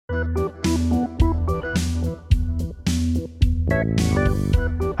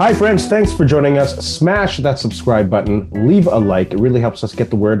Hi, friends. Thanks for joining us. Smash that subscribe button. Leave a like. It really helps us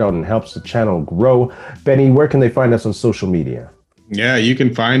get the word out and helps the channel grow. Benny, where can they find us on social media? Yeah, you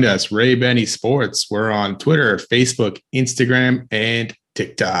can find us, Ray Benny Sports. We're on Twitter, Facebook, Instagram, and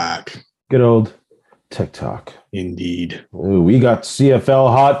TikTok. Good old TikTok. Indeed. Ooh, we got CFL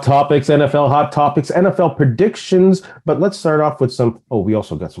hot topics, NFL hot topics, NFL predictions. But let's start off with we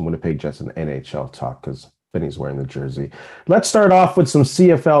also got some Winnipeg Jets and NHL talk because Benny's wearing the jersey. Let's start off with some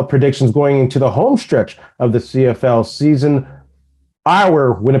CFL predictions going into the home stretch of the CFL season.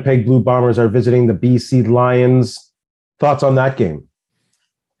 Our Winnipeg Blue Bombers are visiting the BC Lions. Thoughts on that game?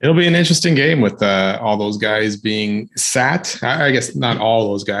 It'll be an interesting game with all those guys being sat. I guess not all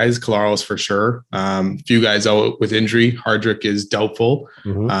those guys. Kolaros for sure. Few guys out with injury. Hardrick is doubtful.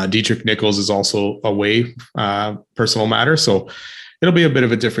 Dietrich Nichols is also away, personal matter. So it'll be a bit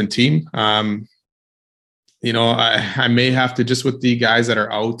of a different team. I may have to, just with the guys that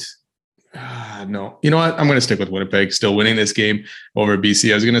are out. No, you know what? I'm going to stick with Winnipeg, still winning this game over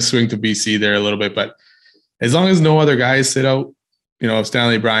BC. I was going to swing to BC there a little bit, but as long as no other guys sit out, if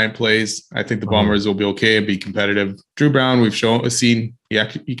Stanley Bryant plays, I think the Bombers will be okay and be competitive. Drew Brown, we've seen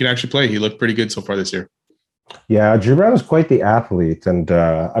he can actually play. He looked pretty good so far this year. Yeah, Drew Brown is quite the athlete, and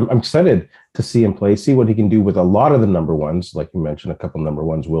I'm excited to see him play, see what he can do with a lot of the number ones. Like you mentioned, a couple number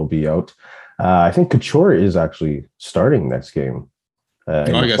ones will be out. I think Couture is actually starting next game.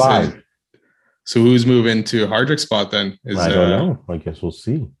 I guess so. So who's moving to Hardrick's spot then? I don't know. I guess we'll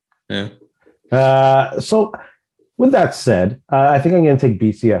see. Yeah. So with that said, I think I'm going to take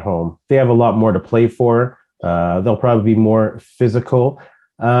BC at home. They have a lot more to play for. They'll probably be more physical,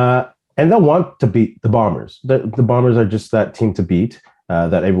 and they'll want to beat the Bombers. The Bombers are just that team to beat,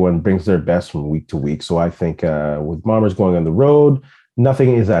 that everyone brings their best from week to week. So I think with Bombers going on the road,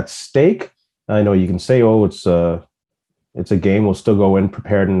 nothing is at stake. I know you can say, it's a game. We'll still go in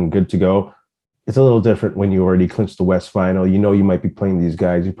prepared and good to go. It's a little different when you already clinched the West Final. You might be playing these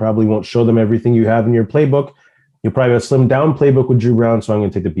guys. You probably won't show them everything you have in your playbook. You'll probably have a slimmed down playbook with Drew Brown, so I'm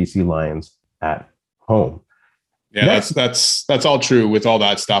going to take the BC Lions at home. Yeah, that's all true with all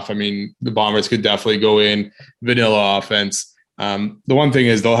that stuff. I mean, the Bombers could definitely go in vanilla offense. The one thing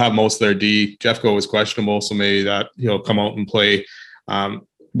is they'll have most of their D. Jeffco was questionable, so maybe that he'll come out and play.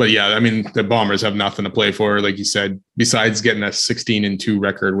 But yeah, I mean, the Bombers have nothing to play for, like you said, besides getting a 16-2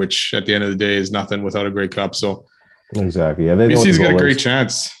 record, which at the end of the day is nothing without a Grey Cup. So exactly, yeah, BC's got a great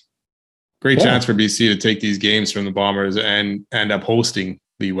chance. Chance for BC to take these games from the Bombers and end up hosting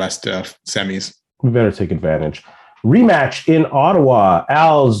the West semis. We better take advantage. Rematch in Ottawa,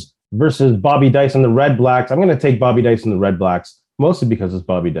 Als versus Bobby Dice and the Red Blacks. I'm going to take Bobby Dice and the Red Blacks, mostly because it's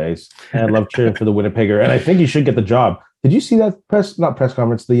Bobby Dice, and I love cheering for the Winnipegger, and I think he should get the job. Did you see that press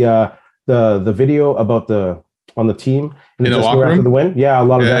conference, the video about on the team in the locker room after the win? Yeah, a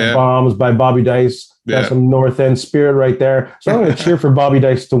lot of bombs by Bobby Dice. Got some North End spirit right there. So I'm going to cheer for Bobby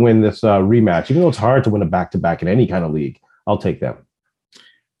Dice to win this rematch, even though it's hard to win a back-to-back in any kind of league. I'll take them.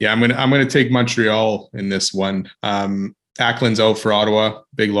 Yeah, I'm going to take Montreal in this one. Ackland's out for Ottawa,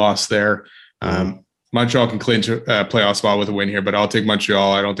 big loss there. Montreal can clinch a playoff spot with a win here, but I'll take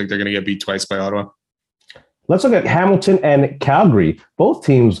Montreal. I don't think they're going to get beat twice by Ottawa. Let's look at Hamilton and Calgary, both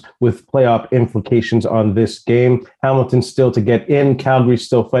teams with playoff implications on this game. Hamilton still to get in. Calgary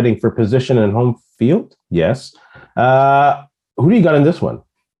still fighting for position and home field. Yes. Who do you got in this one?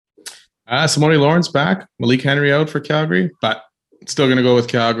 Simone Lawrence back. Malik Henry out for Calgary, but still going to go with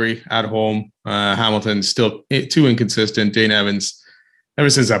Calgary at home. Hamilton still too inconsistent. Dane Evans, ever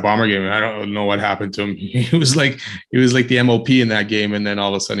since that Bomber game, I don't know what happened to him. He was like the MOP in that game, and then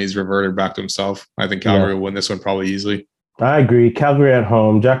all of a sudden he's reverted back to himself. I think Calgary will win this one probably easily. I agree. Calgary at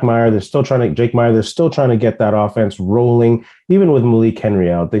home. Jake Meyer, they're still trying to get that offense rolling. Even with Malik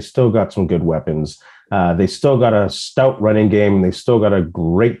Henry out, they still got some good weapons. They still got a stout running game, and they still got a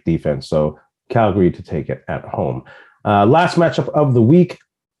great defense. So Calgary to take it at home. Last matchup of the week,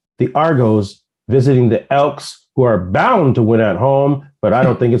 the Argos visiting the Elks, who are bound to win at home, but I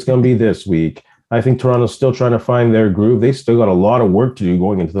don't think it's going to be this week. I think Toronto's still trying to find their groove. They still got a lot of work to do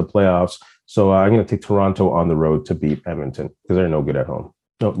going into the playoffs. So I'm going to take Toronto on the road to beat Edmonton because they're no good at home.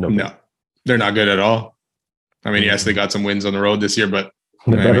 No, they're not good at all. I mean, yes, they got some wins on the road this year, but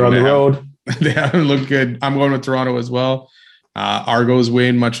they're better on the road. They haven't looked good. I'm going with Toronto as well. Argos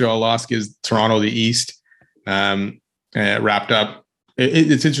win. Montreal loss gives Toronto the East. Wrapped up.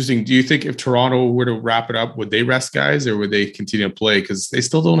 It's interesting. Do you think if Toronto were to wrap it up, would they rest guys or would they continue to play? Because they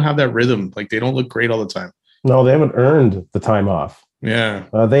still don't have that rhythm. Like, they don't look great all the time. No, they haven't earned the time off. Yeah.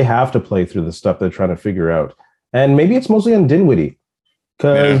 They have to play through the stuff they're trying to figure out. And maybe it's mostly on Dinwiddie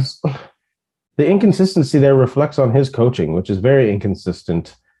because the inconsistency there reflects on his coaching, which is very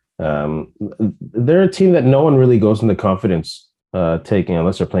inconsistent. They're a team that no one really goes into confidence taking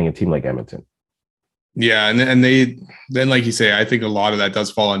unless they're playing a team like Edmonton. Yeah, and they then, like you say, I think a lot of that does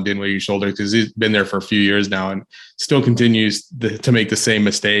fall on Dinwiddie's shoulder because he's been there for a few years now and still continues to make the same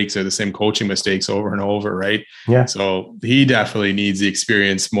mistakes or the same coaching mistakes over and over, right? Yeah. So he definitely needs the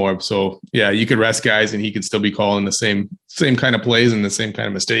experience more. So yeah, you could rest guys and he could still be calling the same kind of plays and the same kind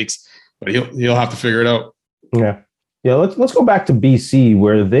of mistakes, but he'll have to figure it out. Yeah. Yeah, let's go back to BC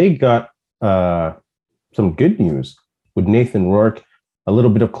where they got some good news with Nathan Rourke. A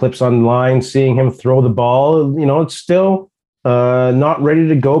little bit of clips online, seeing him throw the ball. It's still not ready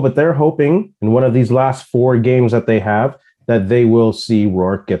to go, but they're hoping in one of these last 4 games that they have that they will see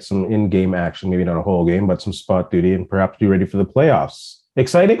Rourke get some in-game action, maybe not a whole game, but some spot duty and perhaps be ready for the playoffs.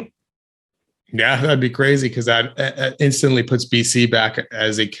 Exciting? Yeah, that'd be crazy because that instantly puts BC back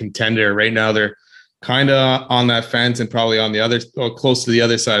as a contender. Right now, they're kind of on that fence and probably on the other, or close to the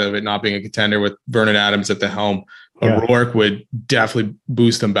other side of it, not being a contender with Vernon Adams at the helm. But Rourke would definitely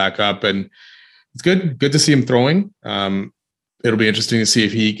boost them back up, and it's good to see him throwing. It'll be interesting to see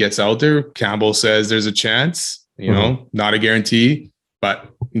if he gets out there. Campbell says there's a chance, not a guarantee, but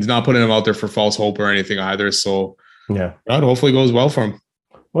he's not putting him out there for false hope or anything either. So yeah, that hopefully goes well for him.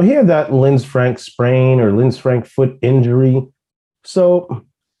 Well, he had that Linz-Frank sprain or Linz-Frank foot injury,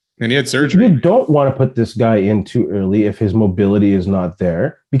 and he had surgery. You don't want to put this guy in too early if his mobility is not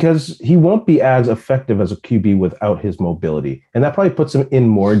there, because he won't be as effective as a QB without his mobility. And that probably puts him in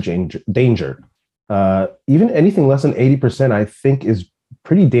more danger. Even anything less than 80%, I think, is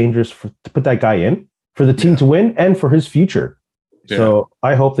pretty dangerous to put that guy in for the team to win and for his future. Yeah. So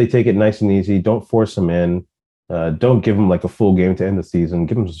I hope they take it nice and easy. Don't force him in. Don't give him like a full game to end the season.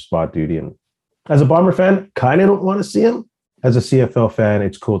 Give him some spot duty. And as a Bomber fan, kind of don't want to see him. As a CFL fan,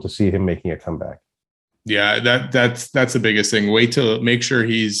 it's cool to see him making a comeback. Yeah, that's the biggest thing. Wait till make sure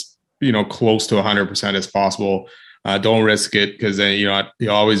he's close to 100% as possible. Don't risk it because then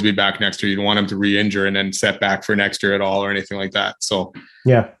he'll always be back next year. You don't want him to re-injure and then set back for next year at all or anything like that. So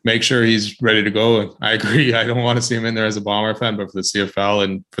yeah, make sure he's ready to go. I agree. I don't want to see him in there as a Bomber fan, but for the CFL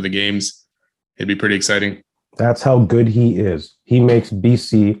and for the games, it'd be pretty exciting. That's how good he is. He makes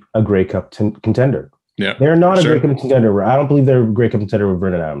BC a Grey Cup contender. Yeah, they're not a Grey Cup contender. I don't believe they're a Grey Cup contender with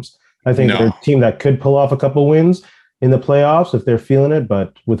Vernon Adams. I think they're a team that could pull off a couple wins in the playoffs if they're feeling it.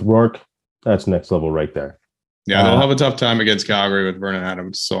 But with Rourke, that's next level right there. Yeah, they'll have a tough time against Calgary with Vernon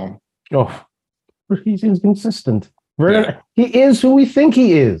Adams. So, he's inconsistent. He is who we think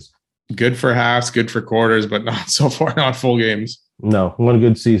he is. Good for halves, good for quarters, but not so far, not full games. No, one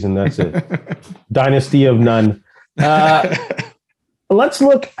good season. That's it. Dynasty of none. Let's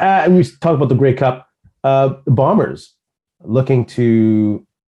look at. We talked about the Grey Cup. Bombers looking to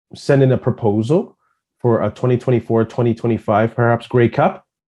send in a proposal for a 2024-2025 perhaps Grey Cup.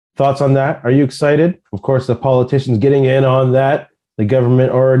 Thoughts on that? Are you excited? Of course, the politicians getting in on that. The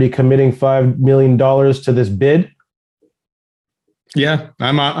government already committing $5 million to this bid. Yeah,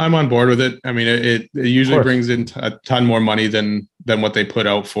 I'm on board with it. I mean, it usually brings in a ton more money than what they put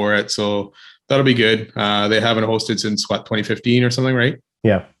out for it. So that'll be good. They haven't hosted since 2015 or something, right?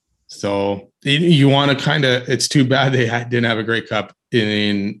 Yeah. So you want to it's too bad they didn't have a Grey Cup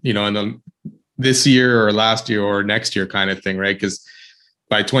in this year or last year or next year kind of thing, right? Because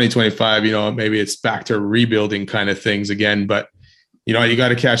by 2025, maybe it's back to rebuilding kind of things again. But you got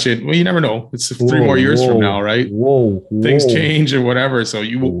to cash in. Well, you never know. It's 3 more years from now, right? Things change or whatever. So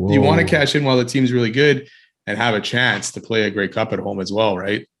you want to cash in while the team's really good and have a chance to play a Grey Cup at home as well,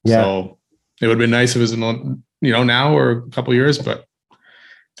 right? Yeah. So it would have been nice if it was now or a couple of years, but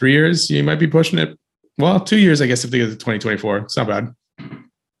 3 years, you might be pushing it. Well, 2 years, I guess, if they get to 2024. It's not bad.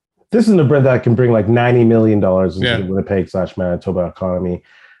 This is a bread that can bring like $90 million into the Winnipeg/Manitoba economy.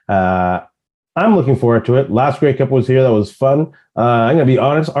 I'm looking forward to it. Last Grey Cup was here. That was fun. I'm going to be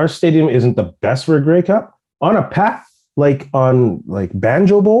honest. Our stadium isn't the best for a Grey Cup. On a path like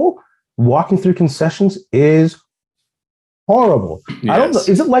Banjo Bowl, walking through concessions is horrible. Yes. I don't know.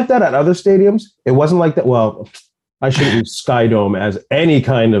 Is it like that at other stadiums? It wasn't like that. Well, I shouldn't use Sky Dome as any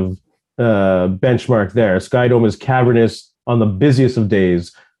kind of benchmark there. Sky Dome is cavernous on the busiest of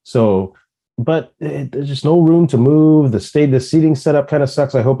days. So, but there's just no room to move. The seating setup kind of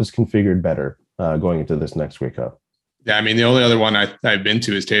sucks. I hope it's configured better going into this next Grey Cup. Yeah, I mean, the only other one I've been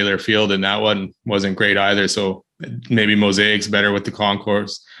to is Taylor Field, and that one wasn't great either. So maybe Mosaic's better with the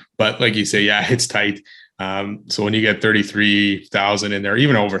concourse. But like you say, yeah, it's tight. So when you get 33,000 in there,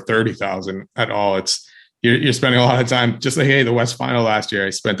 even over 30,000 at all, you're spending a lot of time. Just like, hey, the West Final last year,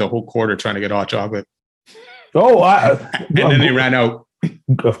 I spent a whole quarter trying to get hot chocolate. And then they ran out.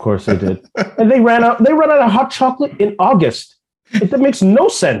 Of course they did. And they ran out of hot chocolate in August. That makes no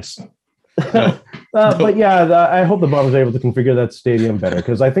sense. No. But yeah, I hope the Bombers are able to configure that stadium better,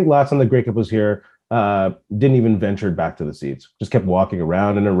 because I think last time the Grey Cup was here, didn't even venture back to the seats. Just kept walking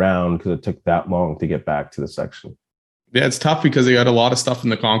around and around because it took that long to get back to the section. Yeah, it's tough because they got a lot of stuff in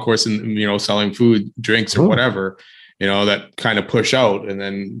the concourse and, selling food, drinks, or whatever, that kind of push out. And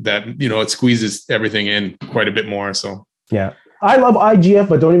then that, it squeezes everything in quite a bit more. So, yeah, I love IGF,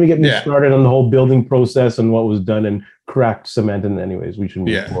 but don't even get me started on the whole building process and what was done in cracked cement. And anyways, we should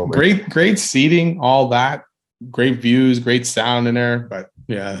move forward. Great seating, all that, great views, great sound in there. But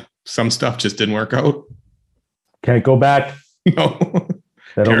yeah, some stuff just didn't work out. Can't go back. No,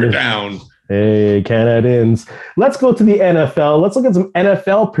 tear it down. Hey, Canadians. Let's go to the NFL. Let's look at some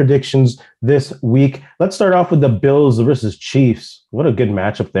NFL predictions this week. Let's start off with the Bills versus Chiefs. What a good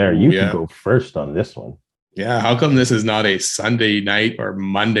matchup there. You can go first on this one. Yeah, how come this is not a Sunday night or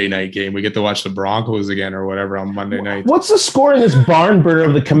Monday night game? We get to watch the Broncos again or whatever on Monday night. What's the score in this barn burner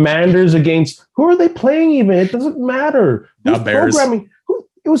of the Commanders against, who are they playing even? It doesn't matter. Not Bears.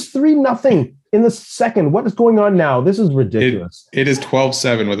 It was 3-0 in the second. What is going on now? This is ridiculous. It is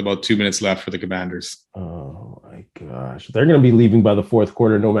 12-7 with about 2 minutes left for the Commanders. Oh my gosh. They're going to be leaving by the fourth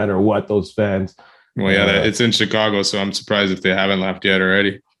quarter no matter what, those fans. Well, yeah, it's in Chicago, so I'm surprised if they haven't left yet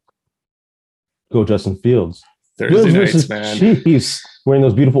already. Go Justin Fields. Thursday nights, man. Chiefs wearing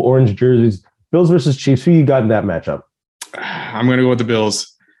those beautiful orange jerseys. Bills versus Chiefs. Who you got in that matchup? I'm going to go with the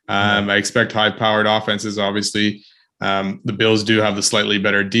Bills. I expect high-powered offenses, obviously. The Bills do have the slightly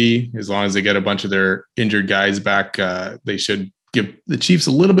better D. As long as they get a bunch of their injured guys back, they should give the Chiefs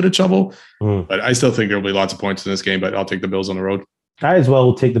a little bit of trouble. But I still think there will be lots of points in this game, but I'll take the Bills on the road. I as well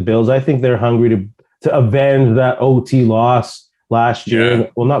will take the Bills. I think they're hungry to avenge that OT loss last year. Yeah.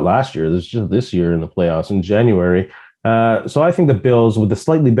 Well, not last year. This is just this year in the playoffs in January. So I think the Bills, with the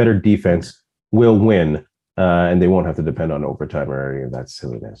slightly better defense, will win, and they won't have to depend on overtime or any of that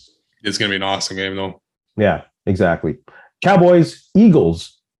silliness. It's going to be an awesome game, though. Yeah, exactly. Cowboys,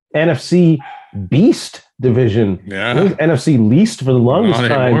 Eagles, NFC Beast division. Yeah. NFC least for the longest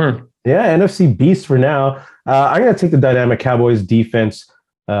time. Anymore. Yeah, NFC Beast for now. I'm going to take the dynamic Cowboys defense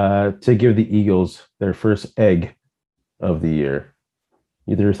to give the Eagles their first egg of the year.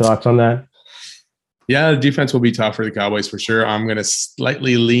 Either thoughts on that? Yeah, the defense will be tough for the Cowboys for sure. I'm going to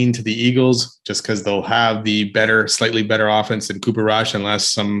slightly lean to the Eagles just because they'll have the slightly better offense than Cooper Rush,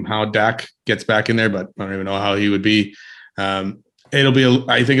 unless somehow Dak gets back in there, but I don't even know how he would be. I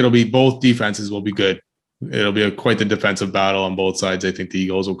think it'll be both defenses will be good. It'll be quite the defensive battle on both sides. I think the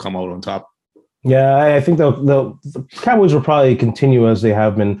Eagles will come out on top. Yeah, I think the Cowboys will probably continue as they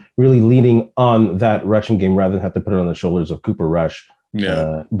have been, really leaning on that rushing game rather than have to put it on the shoulders of Cooper Rush.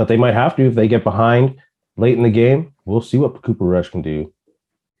 Yeah, but they might have to if they get behind late in the game. We'll see what Cooper Rush can do.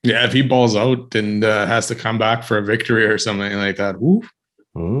 Yeah, if he balls out and has to come back for a victory or something like that,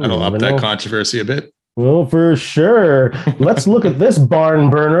 that'll up that controversy a bit. Well, for sure. Let's look at this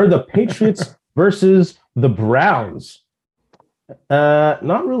barn burner: the Patriots versus the Browns.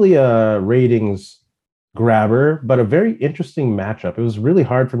 Not really a ratings grabber, but a very interesting matchup. It was really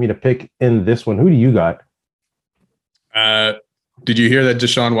hard for me to pick in this one. Who do you got? Did you hear that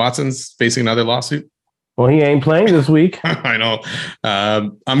Deshaun Watson's facing another lawsuit? Well, he ain't playing this week. I know.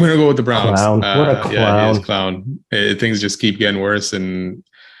 I'm going to go with the Browns. Clown. What a clown. Yeah, he is a clown. Things just keep getting worse, and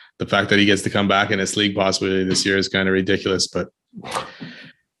the fact that he gets to come back in this league possibly this year is kind of ridiculous, but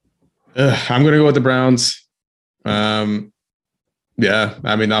I'm going to go with the Browns. Yeah,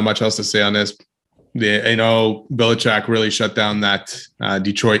 I mean, not much else to say on this. Belichick really shut down that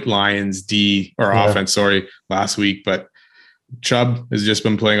Detroit Lions offense, last week. But Chubb has just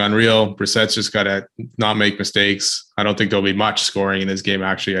been playing unreal. Brissett's just got to not make mistakes. I don't think there'll be much scoring in this game,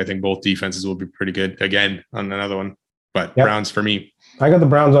 actually. I think both defenses will be pretty good again on another one. But Browns for me. I got the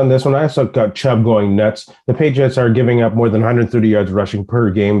Browns on this one. I also got Chubb going nuts. The Patriots are giving up more than 130 yards rushing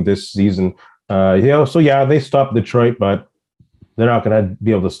per game this season. They stopped Detroit, but they're not going to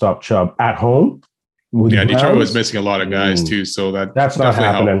be able to stop Chubb at home. Detroit was missing a lot of guys too, so that's not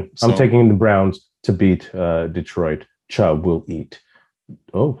happening. I'm taking the Browns to beat Detroit. Chubb will eat.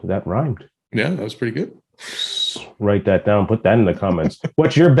 Oh, that rhymed. Yeah, that was pretty good. Write that down. Put that in the comments.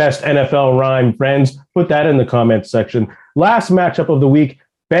 What's your best NFL rhyme, friends? Put that in the comments section. Last matchup of the week: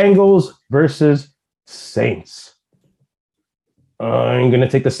 Bengals versus Saints. I'm going to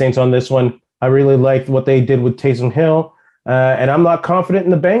take the Saints on this one. I really liked what they did with Taysom Hill, and I'm not confident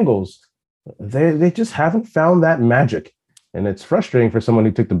in the Bengals. They just haven't found that magic, and it's frustrating for someone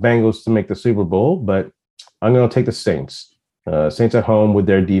who took the Bengals to make the Super Bowl, but I'm going to take the Saints. Saints at home with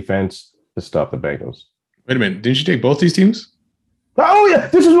their defense to stop the Bengals. Wait a minute. Didn't you take both these teams? Oh, yeah.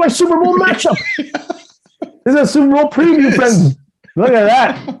 This is my Super Bowl matchup. This is a Super Bowl preview, friends. Look at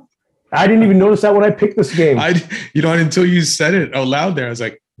that. I didn't even notice that when I picked this game. Until you said it out loud there, I was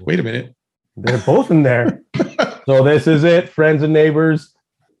like, wait a minute. They're both in there. So this is it, friends and neighbors.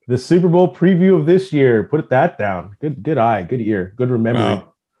 The Super Bowl preview of this year. Put that down. Good eye, good ear, good remembering.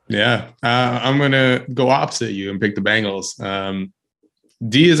 Wow. Yeah. I'm going to go opposite you and pick the Bengals.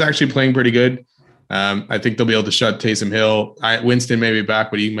 D is actually playing pretty good. I think they'll be able to shut Taysom Hill. Winston may be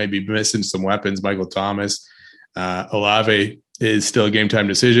back, but he might be missing some weapons. Michael Thomas. Olave is still a game time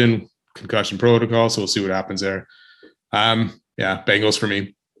decision, concussion protocol, so we'll see what happens there. Bengals for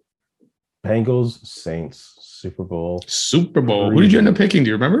me. Bengals, Saints, Super Bowl. Who did you end up picking? Do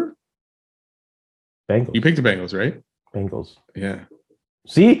you remember? Bengals. You picked the Bengals, right? Bengals. Yeah.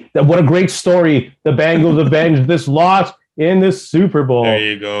 See? What a great story. The Bengals avenged this loss in this Super Bowl. There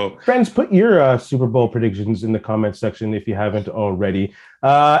you go. Friends, put your Super Bowl predictions in the comment section if you haven't already.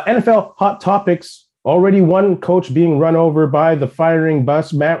 NFL hot topics. Already one coach being run over by the firing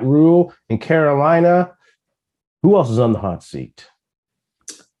bus, Matt Rule in Carolina. Who else is on the hot seat?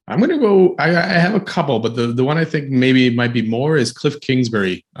 I'm going to go. I have a couple, but the one I think maybe might be more is Cliff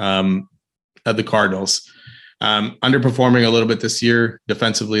Kingsbury at the Cardinals. Underperforming a little bit this year.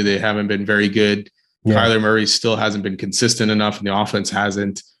 Defensively, they haven't been very good. Yeah. Kyler Murray still hasn't been consistent enough, and the offense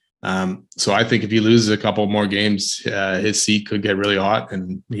hasn't. So I think if he loses a couple more games, his seat could get really hot,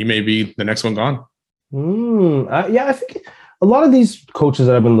 and he may be the next one gone. I think a lot of these coaches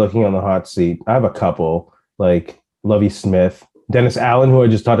that I've been looking on the hot seat, I have a couple, like Lovie Smith, Dennis Allen, who I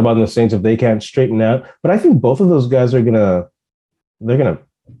just talked about in the Saints, if they can't straighten out. But I think both of those guys they're gonna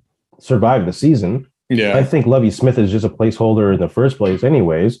survive the season. Yeah. I think Lovie Smith is just a placeholder in the first place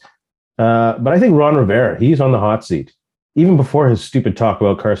anyways. But I think Ron Rivera, he's on the hot seat. Even before his stupid talk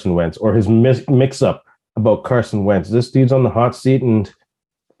about Carson Wentz or his mix-up about Carson Wentz, this dude's on the hot seat. And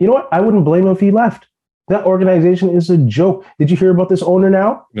you know what? I wouldn't blame him if he left. That organization is a joke. Did you hear about this owner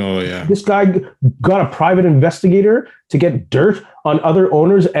now? Oh, yeah. This guy got a private investigator to get dirt on other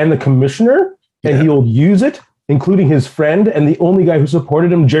owners and the commissioner, and he'll use it, including his friend and the only guy who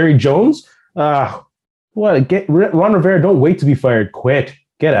supported him, Jerry Jones. Ron Rivera, don't wait to be fired. Quit.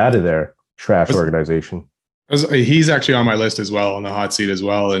 Get out of there. Trash organization. He's actually on my list as well, on the hot seat as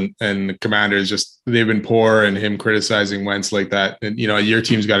well. And the Commanders they've been poor, and him criticizing Wentz like that. And, your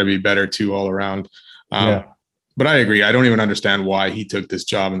team's got to be better too all around. But I agree. I don't even understand why he took this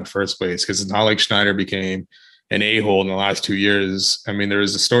job in the first place, because it's not like Schneider became an a-hole in the last 2 years. I mean,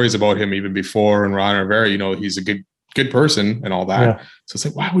 there's the stories about him even before, and Ron Rivera, he's a good person and all that. Yeah. So it's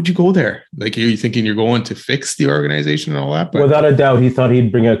like, why would you go there? Like, are you thinking you're going to fix the organization and all that? But without a doubt, he thought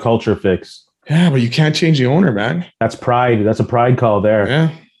he'd bring a culture fix. Yeah, but you can't change the owner, man. That's pride. That's a pride call there.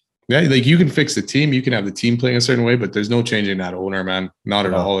 Yeah. Yeah, like you can fix the team. You can have the team playing a certain way, but there's no changing that owner, man. Not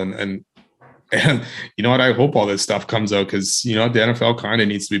at all. And you know what? I hope all this stuff comes out, because, the NFL kind of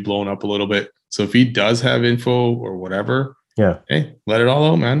needs to be blown up a little bit. So if he does have info or whatever, hey, let it all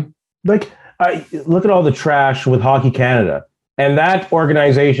out, man. Like, I look at all the trash with Hockey Canada, and that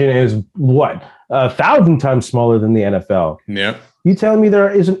organization is 1,000 times smaller than the NFL. Yeah. You telling me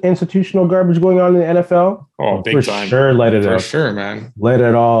there isn't institutional garbage going on in the NFL? Oh, big time. For sure, let it out. For sure, man. Let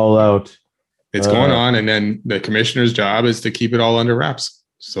it all out. It's going on, and then the commissioner's job is to keep it all under wraps.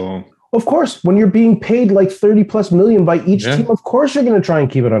 So, of course, when you're being paid like $30+ million by each team, of course you're going to try and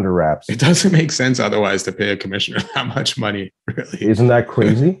keep it under wraps. It doesn't make sense otherwise to pay a commissioner that much money, really. Isn't that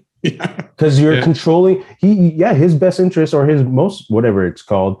crazy? Yeah. Because you're controlling his best interest, or his most, whatever it's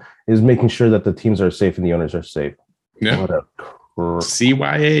called, is making sure that the teams are safe and the owners are safe. Yeah.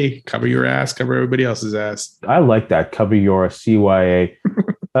 CYA, cover your ass, cover everybody else's ass. I like that. Cover your CYA.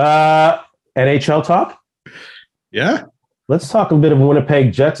 NHL talk? Yeah. Let's talk a bit of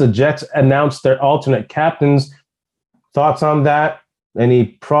Winnipeg Jets. The Jets announced their alternate captains. Thoughts on that? Any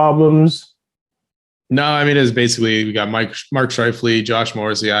problems? No, I mean, it's basically we got Mark Scheifele, Josh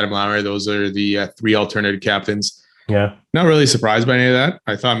Morrissey, Adam Lowry. Those are the 3 alternative captains. Yeah. Not really surprised by any of that.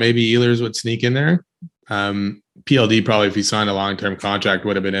 I thought maybe Ehlers would sneak in there. PLD probably, if he signed a long-term contract,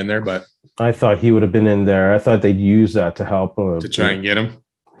 would have been in there, but I thought he would have been in there. I thought they'd use that to help him. To try and get him.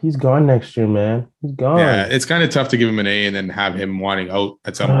 He's gone next year, man. He's gone. Yeah, it's kind of tough to give him an A and then have him wanting out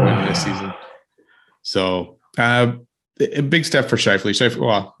at some point in this season. So, a big step for Scheifele.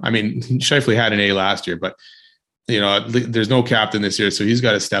 Scheifele had an A last year, but there's no captain this year, so he's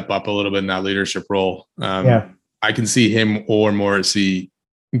got to step up a little bit in that leadership role. I can see him or Morrissey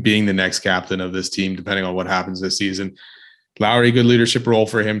being the next captain of this team, depending on what happens this season. Lowry, good leadership role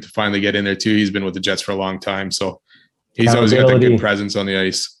for him to finally get in there too. He's been with the Jets for a long time, so he's always got that good presence on the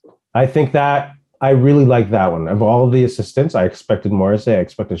ice. I think that I really like that one. Of all of the assistants, I expected Morrissey, I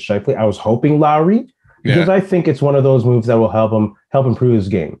expected Scheifele. I was hoping Lowry, because I think it's one of those moves that will help improve his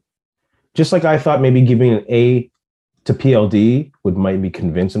game. Just like I thought maybe giving an A to PLD would maybe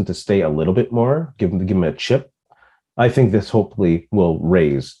convince him to stay a little bit more, give him a chip. I think this hopefully will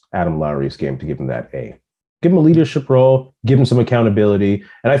raise Adam Lowry's game to give him that A. Give him a leadership role, give him some accountability.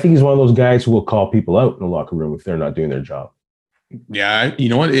 And I think he's one of those guys who will call people out in the locker room if they're not doing their job. Yeah, you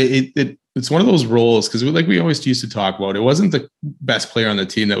know what? It's one of those roles because like we always used to talk about, it wasn't the best player on the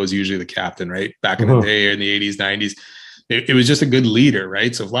team that was usually the captain, right? Back in the day or in the 80s, 90s. It was just a good leader,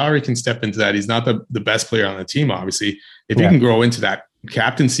 right? So if Lowry can step into that, he's not the best player on the team, obviously. If he can grow into that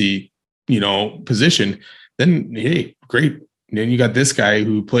captaincy, position, then hey, great. And then you got this guy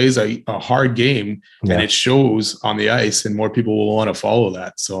who plays a hard game and it shows on the ice, and more people will want to follow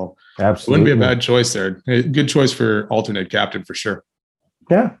that. So absolutely, it wouldn't be a bad choice there. Good choice for alternate captain for sure.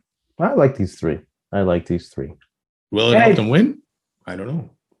 Yeah, I like these three. Will it help them win? I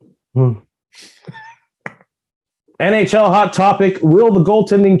don't know. NHL hot topic. Will the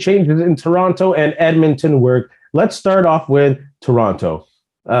goaltending changes in Toronto and Edmonton work? Let's start off with Toronto.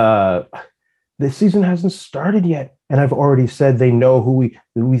 The season hasn't started yet, and I've already said they know who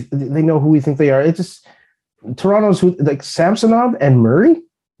we think they are. It's just Toronto's like Samsonov and Murray.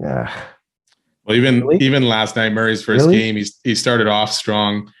 Well, even last night, Murray's first game, he started off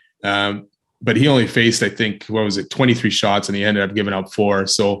strong, but he only faced, I think, 23 shots, and he ended up giving up 4.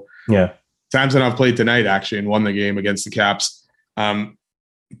 So yeah. Samsonov played tonight, actually, and won the game against the Caps.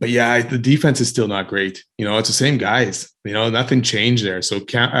 But yeah, the defense is still not great. It's the same guys. Nothing changed there. So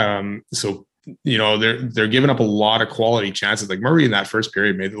they're giving up a lot of quality chances. Like Murray in that first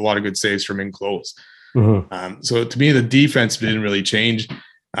period made a lot of good saves from in close. So to me, the defense didn't really change.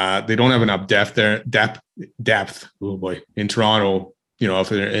 They don't have enough depth there. Depth. Oh boy, in Toronto.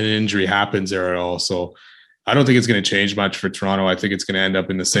 If an injury happens there at all. So I don't think it's going to change much for Toronto. I think it's going to end up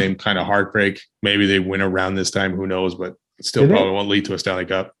in the same kind of heartbreak. Maybe they win around this time. Who knows? But it still probably won't lead to a Stanley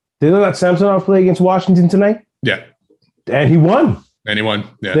Cup. Did you know that Samsonov play against Washington tonight? Yeah. And he won.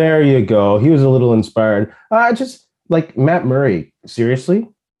 Yeah. There you go. He was a little inspired. Just like Matt Murray. Seriously?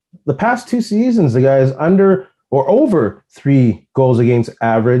 The past 2 seasons, the guy is under or over 3 goals against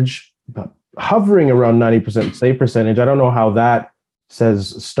average, hovering around 90% save percentage. I don't know how that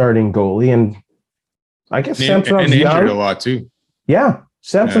says starting goalie. And I guess Samsonov's young. Injured a lot too. Yeah.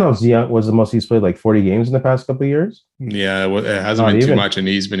 Samsonov's young. Was the most he's played like 40 games in the past couple of years? Yeah, it hasn't been too much, and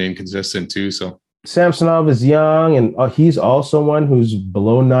he's been inconsistent too. So Samsonov is young, and he's also one who's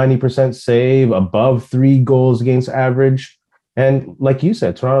below 90% save, above 3 goals against average. And like you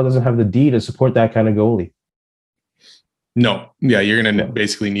said, Toronto doesn't have the D to support that kind of goalie. No. Yeah, you're going to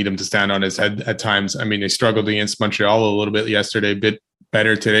basically need him to stand on his head at times. I mean, they struggled against Montreal a little bit yesterday, a bit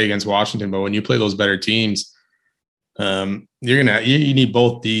better today against Washington. But when you play those better teams, you need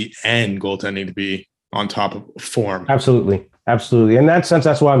both D and goaltending to be on top of form. Absolutely. In that sense,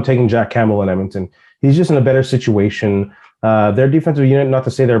 that's why I'm taking Jack Campbell in Edmonton. He's just in a better situation. Their defensive unit, not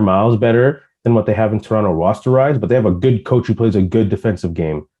to say they're miles better than what they have in Toronto roster-wise, but they have a good coach who plays a good defensive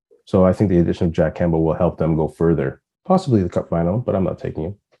game. So I think the addition of Jack Campbell will help them go further, possibly the Cup final, but I'm not taking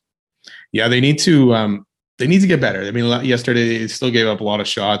him. Yeah, they need to get better. I mean, yesterday they still gave up a lot of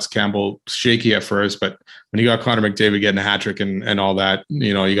shots. Campbell shaky at first, but when you got Connor McDavid getting a hat trick and all that,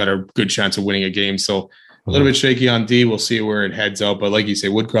 you got a good chance of winning a game. So a little bit shaky on D. We'll see where it heads out. But like you say,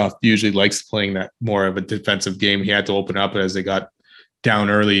 Woodcroft usually likes playing that more of a defensive game. He had to open up as they got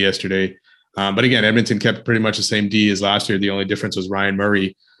down early yesterday. But again, Edmonton kept pretty much the same D as last year. The only difference was Ryan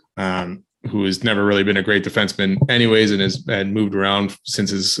Murray, who has never really been a great defenseman anyways and moved around since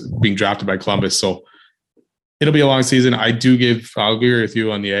his being drafted by Columbus. So it'll be a long season. I'll agree with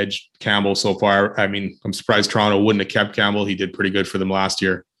you on the edge, Campbell so far. I mean, I'm surprised Toronto wouldn't have kept Campbell. He did pretty good for them last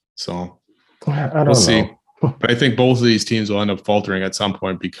year. So we'll see. But I think both of these teams will end up faltering at some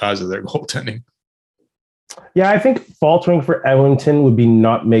point because of their goaltending. Yeah, I think faltering for Edmonton would be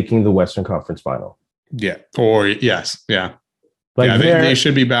not making the Western Conference final. Yeah. Or yes. Yeah. They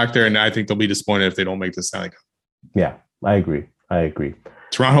should be back there, and I think they'll be disappointed if they don't make the Stanley Cup. Yeah, I agree.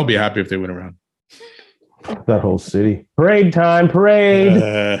 Toronto will be happy if they win around. That whole city. Parade time, parade.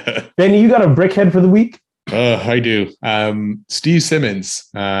 Benny, you got a brickhead for the week? I do. Steve Simmons,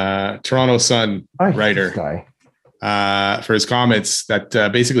 Toronto Sun writer, for his comments that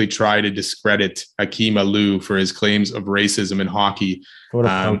basically try to discredit Hakeem Alou for his claims of racism in hockey,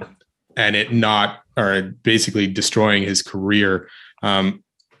 and it basically destroying his career.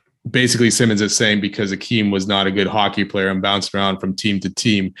 Basically, Simmons is saying because Hakeem was not a good hockey player and bounced around from team to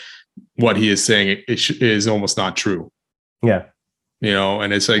team, what he is saying is almost not true. Yeah.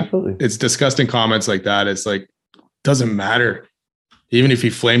 And it's like, Absolutely. It's disgusting comments like that. It's like, doesn't matter. even if he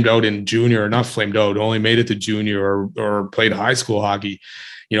flamed out in junior, or not flamed out, only made it to junior or played high school hockey,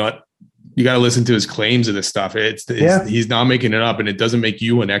 you know what? You got to listen to his claims of this stuff. He's not making it up, and it doesn't make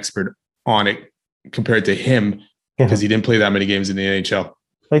you an expert on it compared to him because he didn't play that many games in the NHL.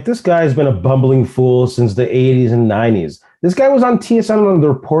 Like, this guy's been a bumbling fool since the 80s and 90s. This guy was on TSN on the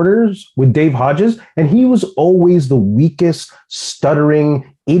Reporters with Dave Hodges, and he was always the weakest,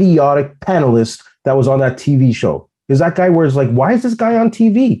 stuttering, idiotic panelist that was on that TV show. Is that guy where it's like, why is this guy on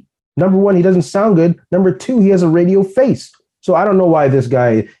TV? Number one, he doesn't sound good. Number two, he has a radio face. So I don't know why this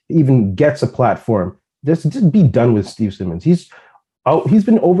guy even gets a platform. Just be done with Steve Simmons. He's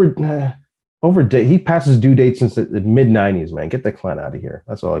been over he passes due date since the mid 90s, man. Get the clown out of here.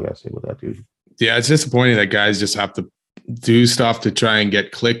 That's all I got to say about that dude. Yeah, it's disappointing that guys just have to do stuff to try and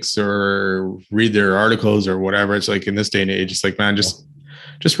get clicks or read their articles or whatever. It's like in this day and age, it's like, man, just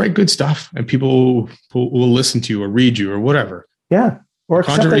write good stuff and people will listen to you or read you or whatever. Yeah. Or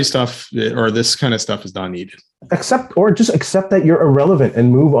contrary stuff or this kind of stuff is not needed. Accept that you're irrelevant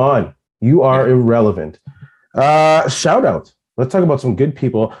and move on. You are irrelevant. Shout out. Let's talk about some good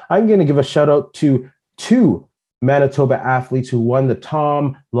people. I'm going to give a shout out to 2 Manitoba athletes who won the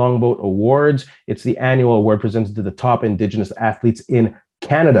Tom Longboat Awards. It's the annual award presented to the top Indigenous athletes in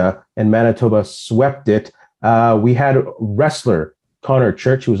Canada, and Manitoba swept it. We had wrestler Connor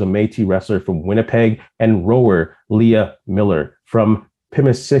Church, who was a Métis wrestler from Winnipeg, and rower Leah Miller from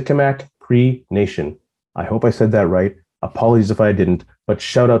Pimicikamak Cree Nation. I hope I said that right. Apologies if I didn't, but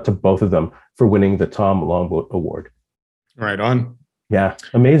shout out to both of them for winning the Tom Longboat Award. Right on. Yeah,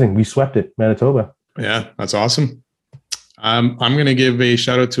 amazing. We swept it, Manitoba. Yeah, that's awesome. I'm going to give a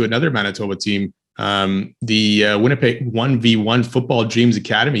shout out to another Manitoba team, the Winnipeg 1v1 Football Dreams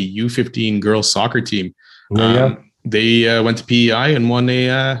Academy U15 girls soccer team. They went to PEI and won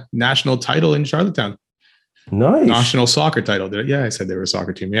a national title in Charlottetown. Nice. National soccer title. Yeah, I said they were a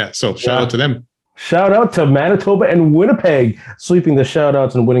soccer team. Yeah, so shout out to them. Shout out to Manitoba and Winnipeg, sweeping the shout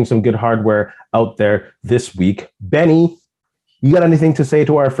outs and winning some good hardware out there this week. Benny, you got anything to say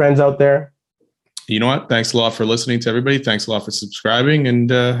to our friends out there? You know what? Thanks a lot for listening to everybody. Thanks a lot for subscribing, and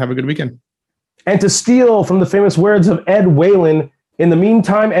have a good weekend. And to steal from the famous words of Ed Whalen, in the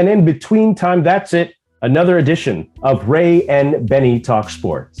meantime and in between time, that's it. Another edition of Ray and Benny Talk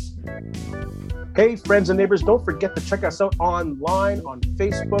Sports. Hey, friends and neighbors, don't forget to check us out online on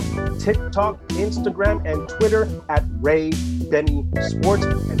Facebook, TikTok, Instagram, and Twitter at Ray Benny Sports.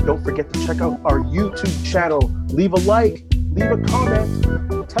 And don't forget to check out our YouTube channel. Leave a like, leave a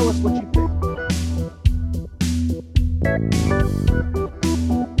comment, tell us what you think.